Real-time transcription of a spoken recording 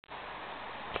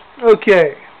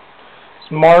Okay,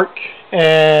 it's Mark,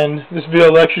 and this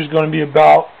video lecture is going to be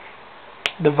about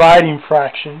dividing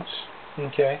fractions,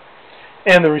 okay,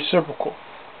 and the reciprocal.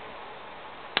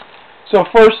 So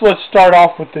first, let's start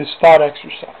off with this thought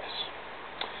exercise.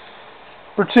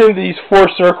 Pretend these four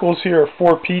circles here are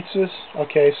four pizzas.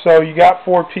 Okay, so you got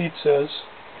four pizzas,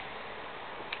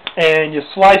 and you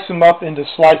slice them up into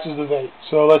slices of 8.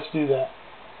 So let's do that.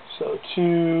 So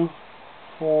 2,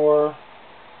 4,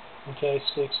 okay,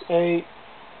 6, 8,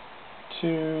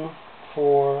 2,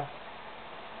 4,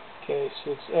 okay,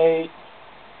 6, 8.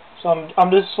 So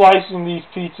I'm just slicing these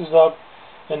pizzas up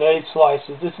into 8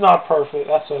 slices. It's not perfect,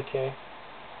 that's okay,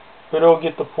 but it'll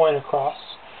get the point across.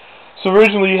 So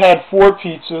originally you had 4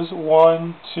 pizzas,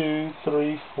 1, 2,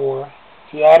 3, 4.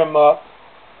 If you add them up,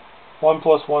 1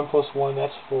 plus 1 plus 1,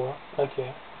 that's 4.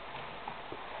 Okay.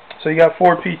 So you got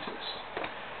 4 pizzas.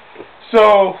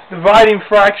 So dividing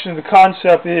fraction, the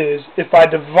concept is, if I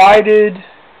divided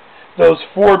those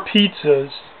 4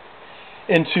 pizzas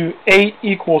into 8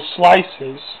 equal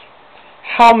slices,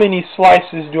 how many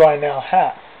slices do I now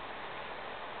have?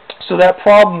 So that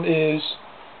problem is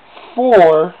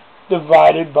 4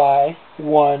 divided by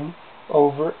 1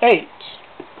 over 8.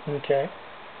 Okay.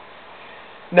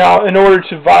 Now, in order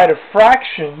to divide a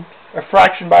fraction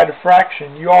by the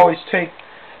fraction, you always take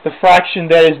the fraction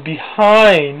that is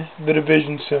behind the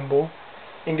division symbol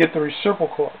and get the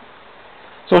reciprocal.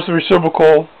 So it's the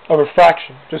reciprocal of a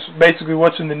fraction. Just basically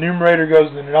what's in the numerator goes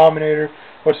to the denominator,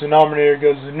 what's in the denominator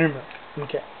goes to the numerator.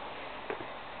 Okay.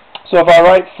 So if I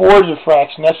write 4 as a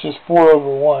fraction, that's just 4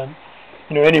 over 1.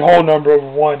 You know, any whole number over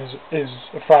 1 is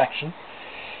a fraction.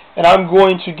 And I'm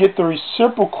going to get the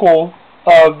reciprocal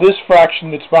of this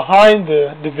fraction that's behind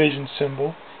the division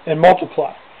symbol and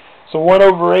multiply. So 1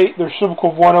 over 8, the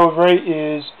reciprocal of 1 over 8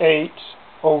 is 8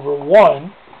 over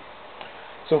 1.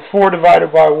 So 4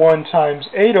 divided by 1 times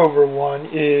 8 over 1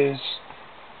 is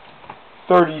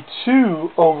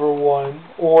 32 over 1,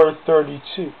 or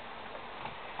 32.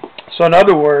 So in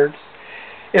other words,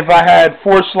 if I had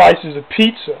 4 slices of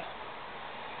pizza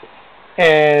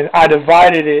and I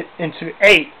divided it into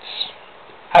 8,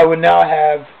 I would now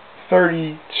have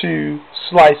 32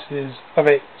 slices of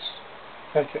 8s.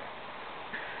 Okay.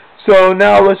 So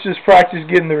now let's just practice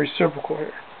getting the reciprocal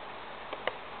here.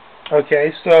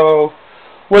 Okay, so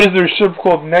what is the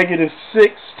reciprocal of negative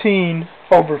 16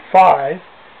 over 5?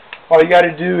 All you got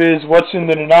to do is what's in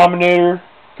the denominator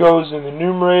goes in the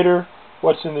numerator,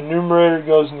 what's in the numerator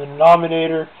goes in the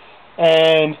denominator,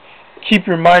 and keep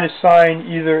your minus sign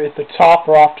either at the top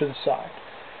or off to the side.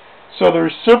 So the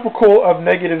reciprocal of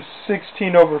negative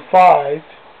 16 over 5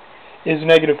 is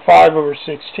negative 5 over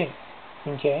 16.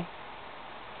 Okay?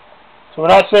 So we're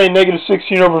not saying negative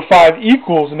 16 over 5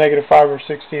 equals negative 5 over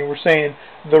 16. We're saying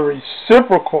the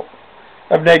reciprocal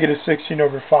of negative 16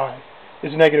 over 5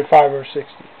 is negative 5 over 60.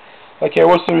 Okay,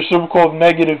 what's the reciprocal of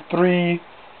negative 3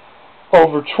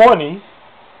 over 20?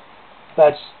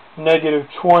 That's negative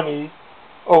 20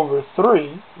 over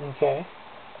 3. Okay.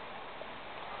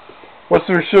 What's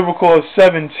the reciprocal of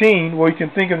 17? Well, you can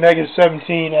think of negative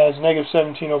 17 as negative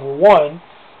 17 over 1.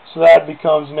 So that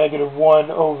becomes negative 1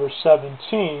 over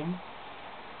 17.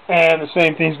 And the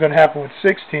same thing is going to happen with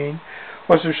 16.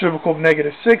 What's the reciprocal of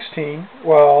negative 16?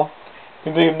 Well,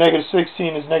 you can think of negative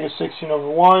 16 as negative 16 over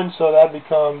 1, so that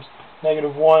becomes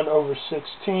negative 1 over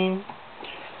 16.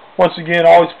 Once again,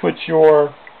 always put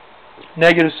your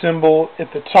negative symbol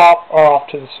at the top or off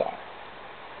to the side.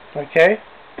 Okay?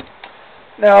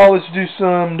 Now let's do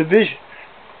some division.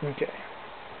 Okay.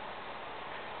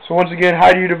 So once again,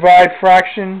 how do you divide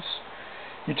fractions?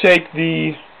 You take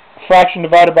the fraction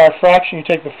divided by a fraction, you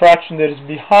take the fraction that is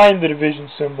behind the division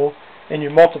symbol, and you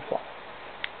multiply.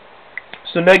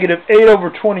 So negative 8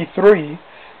 over 23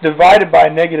 divided by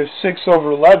negative 6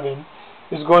 over 11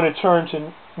 is going to turn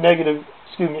to negative,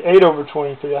 8 over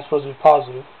 23, that's supposed to be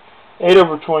positive, 8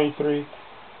 over 23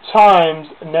 times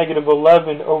negative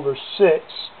 11 over 6.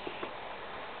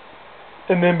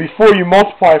 And then before you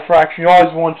multiply a fraction, you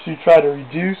always want to try to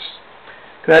reduce,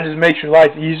 because that just makes your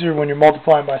life easier when you're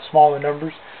multiplying by smaller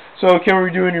numbers. So can we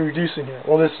do any reducing here?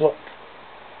 Well, let's look.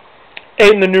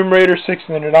 8 in the numerator, 6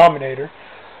 in the denominator.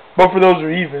 Both of those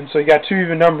are even, so you got 2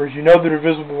 even numbers. You know they're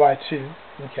divisible by 2.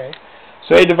 Okay.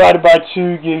 So 8 divided by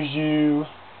 2 gives you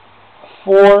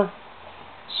 4.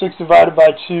 6 divided by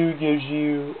 2 gives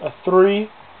you a 3.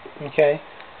 Okay.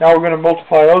 Now we're going to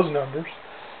multiply those numbers.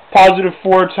 Positive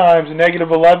 4 times negative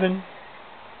 11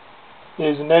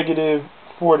 is negative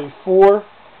 44.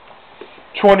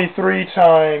 23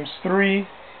 times 3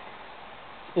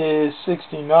 is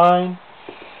 69.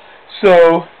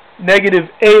 So negative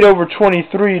 8 over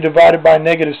 23 divided by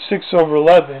negative 6 over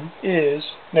 11 is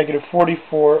negative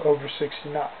 44 over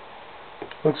 69.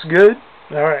 Looks good?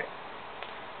 Alright.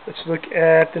 Let's look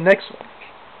at the next one.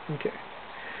 Okay.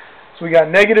 So we got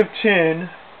negative 10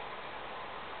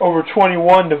 over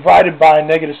 21 divided by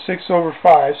negative 6 over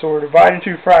 5. So we're dividing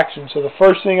two fractions. So the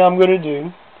first thing I'm going to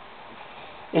do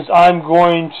is I'm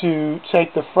going to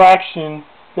take the fraction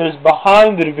that is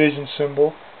behind the division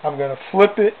symbol, I'm going to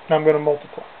flip it, and I'm going to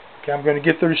multiply. Okay, I'm going to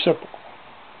get the reciprocal.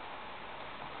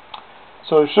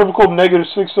 So the reciprocal of negative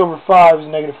 6 over 5 is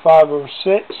negative 5 over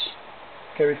 6.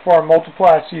 Okay, before I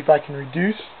multiply, I see if I can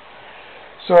reduce.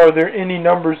 So are there any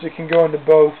numbers that can go into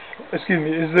both? Excuse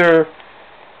me, is there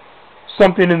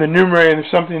something in the numerator and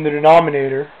something in the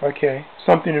denominator? Okay,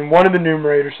 something in one of the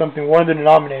numerators, something in one of the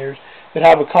denominators that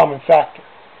have a common factor.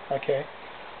 Okay,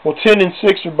 well 10 and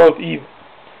 6 are both even.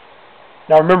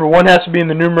 Now remember, one has to be in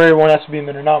the numerator, one has to be in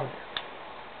the denominator.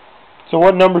 So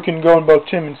what number can go in both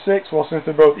 10 and 6? Well, since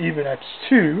they're both even, that's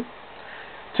 2.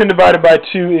 10 divided by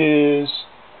 2 is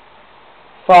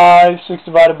 5. 6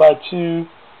 divided by 2,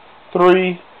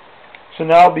 3. So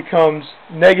now it becomes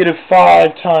negative 5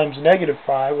 times negative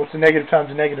 5. What's a negative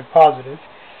times a negative? Positive.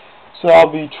 So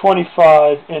that'll be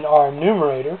 25 in our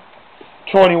numerator.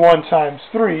 21 times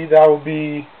 3, that will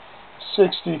be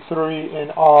 63 in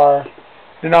our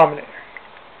denominator.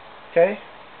 Okay,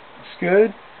 that's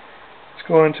good. Let's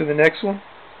go into the next one.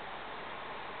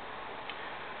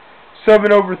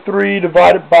 7 over 3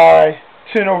 divided by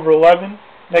 10 over 11,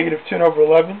 negative 10 over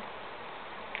 11.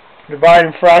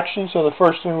 Dividing fractions, so the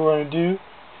first thing we're going to do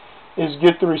is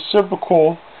get the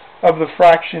reciprocal of the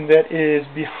fraction that is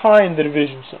behind the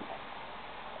division symbol.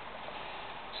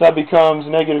 So that becomes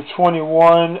negative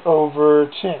 21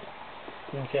 over 10.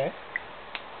 Okay.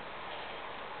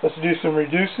 Let's do some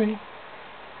reducing.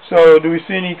 So do we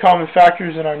see any common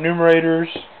factors in our numerators?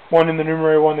 One in the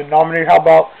numerator, one in the denominator. How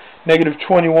about negative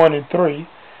 21 and 3?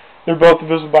 They're both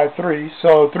divisible by 3.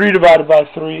 So 3 divided by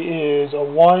 3 is a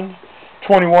 1.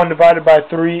 21 divided by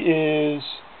 3 is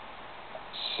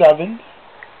 7.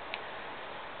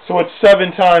 So what's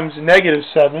 7 times negative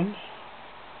 7?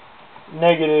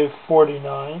 Negative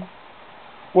 49.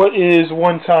 What is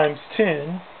 1 times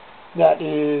 10? That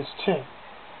is 10.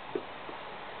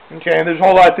 Okay, and there's a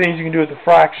whole lot of things you can do with a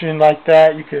fraction like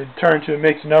that. You could turn to a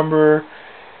mixed number.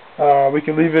 We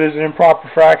could leave it as an improper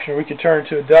fraction. We could turn it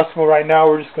to a decimal. Right now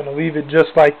we're just going to leave it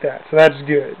just like that. So that's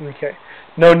good. Okay,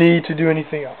 no need to do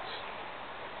anything else.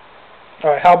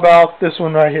 Alright, how about this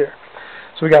one right here?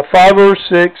 So we got 5 over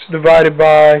 6 divided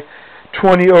by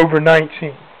 20 over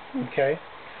 19. Okay,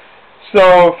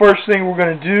 so first thing we're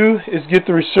going to do is get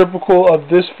the reciprocal of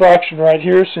this fraction right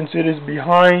here, since it is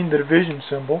behind the division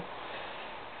symbol.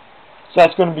 So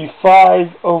that's going to be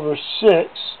 5 over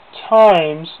 6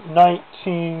 times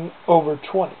 19 over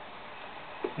 20.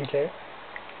 Okay.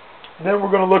 Then we're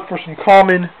going to look for some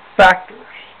common factors.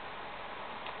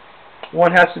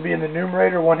 One has to be in the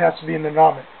numerator, one has to be in the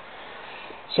denominator.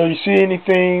 So you see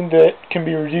anything that can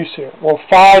be reduced here? Well,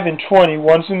 5 and 20,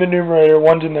 one's in the numerator,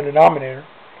 one's in the denominator.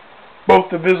 Both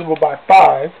divisible by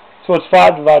 5. So it's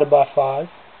 5 divided by 5?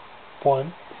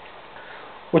 1.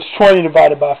 What's 20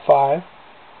 divided by 5?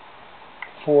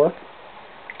 4.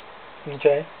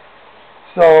 Okay.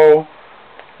 So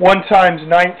 1 times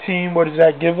 19, what does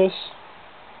that give us?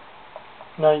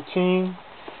 19.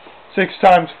 6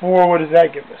 times 4, what does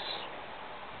that give us?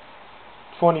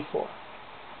 24.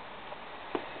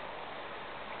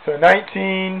 So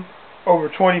 19 over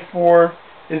 24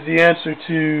 is the answer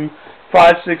to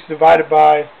 5, 6 divided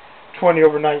by 20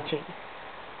 over 19.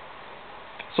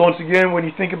 So once again, when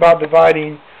you think about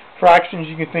dividing fractions,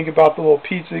 you can think about the little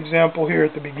pizza example here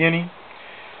at the beginning.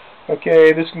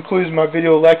 Okay, this concludes my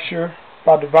video lecture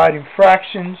about dividing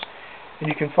fractions, and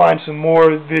you can find some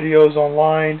more videos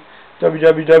online,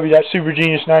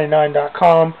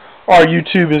 www.supergenius99.com, or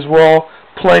YouTube as well.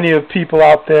 Plenty of people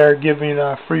out there giving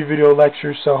free video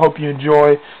lectures, so hope you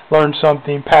enjoy, learn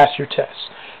something, pass your tests.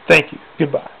 Thank you.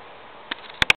 Goodbye.